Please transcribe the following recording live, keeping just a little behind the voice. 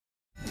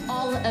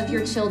all of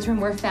your children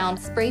were found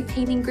spray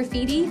painting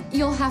graffiti,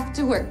 you'll have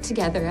to work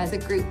together as a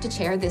group to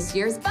chair this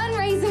year's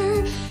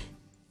fundraiser.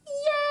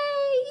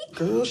 Yay!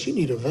 Girl, she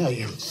need a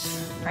value.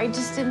 I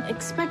just didn't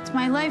expect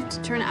my life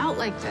to turn out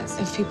like this.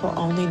 If people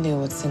only knew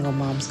what single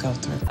moms go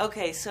through.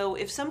 Okay, so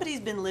if somebody's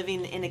been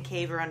living in a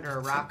cave or under a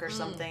rock or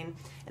something,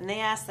 and they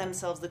ask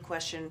themselves the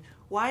question,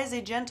 why is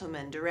a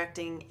gentleman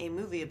directing a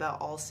movie about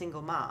all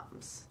single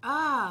moms?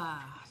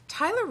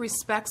 Tyler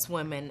respects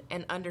women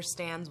and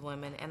understands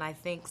women, and I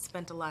think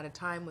spent a lot of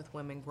time with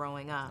women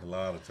growing up. A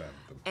lot of time.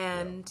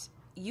 And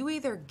you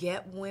either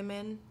get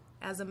women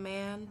as a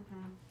man,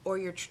 or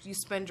you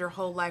spend your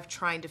whole life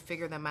trying to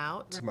figure them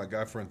out. My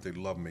guy friends, they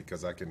love me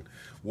because I can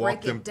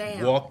Break walk it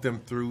down. walk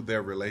them through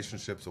their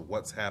relationships of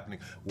what's happening,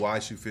 why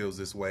she feels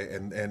this way,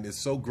 and it's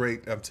so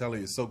great. I'm telling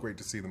you, it's so great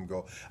to see them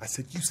go. I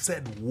said, "You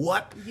said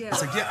what?" Yeah. I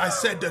said, "Yeah, I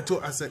said that to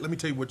her." I said, "Let me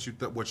tell you what she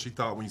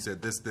thought when you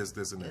said this,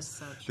 and this."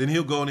 So Then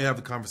he'll go and he'll have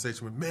the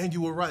conversation with, "Man,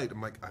 you were right."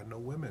 I'm like, "I know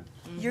women."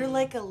 You're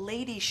like a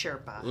lady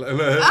Sherpa.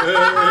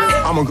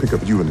 I'm gonna pick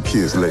up you and the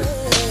kids later.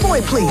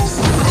 Boy, please.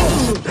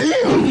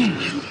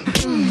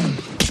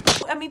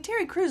 I mean,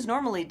 Terry Crews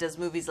normally does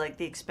movies like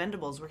The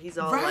Expendables, where he's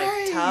all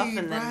like tough,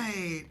 and then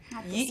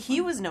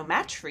he was no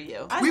match for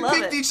you. We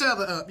picked each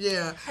other up,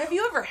 yeah. Have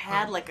you ever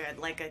had like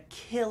a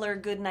killer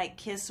goodnight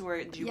kiss where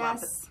you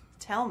Yes.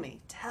 Tell me,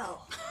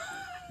 tell.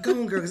 Go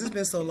on, girl, because it's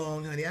been so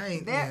long, honey. I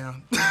ain't there.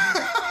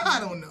 I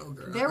don't know,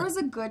 girl. There was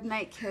a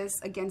goodnight kiss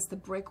against the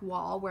brick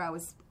wall where I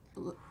was,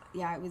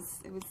 yeah, it was.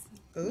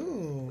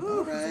 Ooh,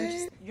 all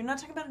right. You're not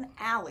talking about an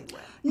alleyway.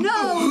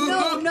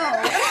 No.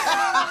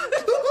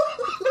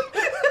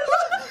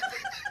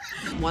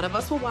 One of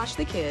us will watch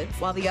the kids,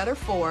 while the other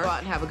four go out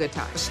and have a good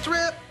time.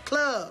 Strip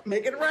club,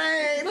 make it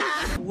rain.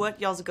 What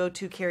y'all's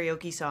go-to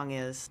karaoke song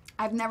is?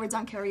 I've never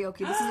done karaoke.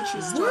 This is a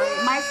true story.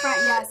 My friend,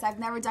 yes, I've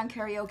never done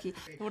karaoke.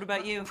 What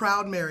about you?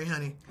 Proud Mary,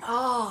 honey.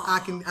 Oh.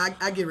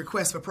 I get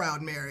requests for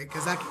Proud Mary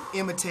because I can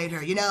imitate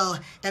her. You know,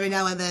 every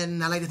now and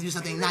then I like to do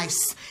something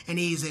nice and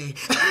easy.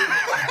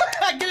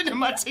 I get into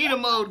my Tina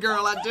mode,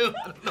 girl, I do.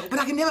 But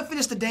I can never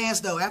finish the dance,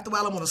 though. After a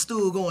while, I'm on a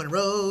stool going,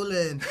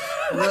 rolling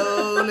on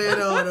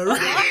a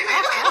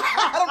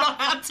I don't know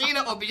how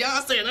Tina or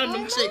Beyonce and other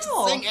them chicks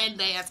sing and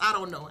dance. I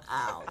don't know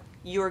how.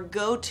 Your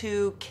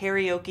go-to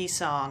karaoke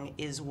song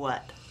is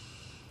what?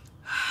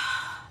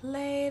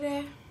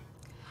 Lady,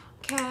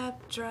 cab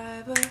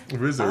driver,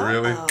 Is it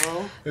really?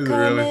 Is it come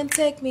really? and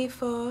take me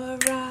for a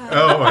ride.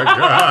 Oh my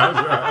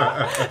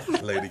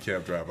God! Lady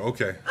cab driver.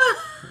 Okay.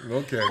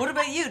 Okay. What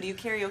about you? Do you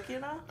karaoke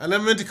at all? I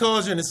never meant to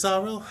cause you any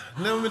sorrow.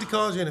 Never meant to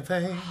cause you any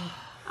pain.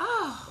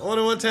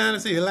 Only one time to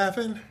see you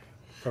laughing.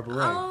 Purple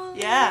Rain.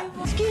 Yeah.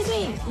 Excuse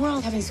me. We're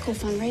all having a school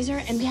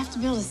fundraiser, and we have to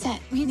build a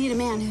set. We need a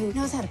man who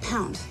knows how to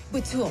pound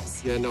with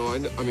tools. Yeah, no,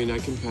 I mean, I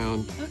can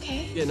pound.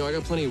 Okay. Yeah, no, I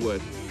got plenty of wood.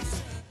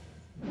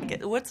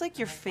 What's like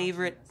your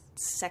favorite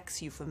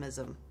sex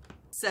euphemism?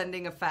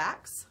 Sending a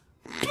fax.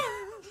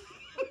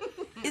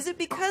 Is it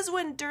because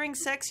when during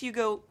sex you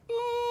go,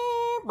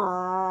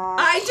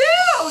 I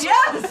do,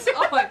 yes!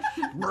 Oh my...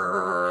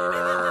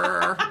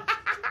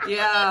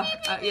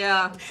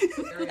 Yeah.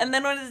 and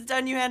then when it's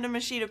done you hand him a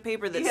sheet of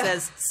paper that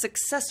says,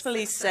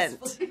 successfully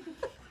sent.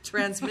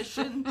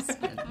 Transmission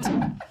spent.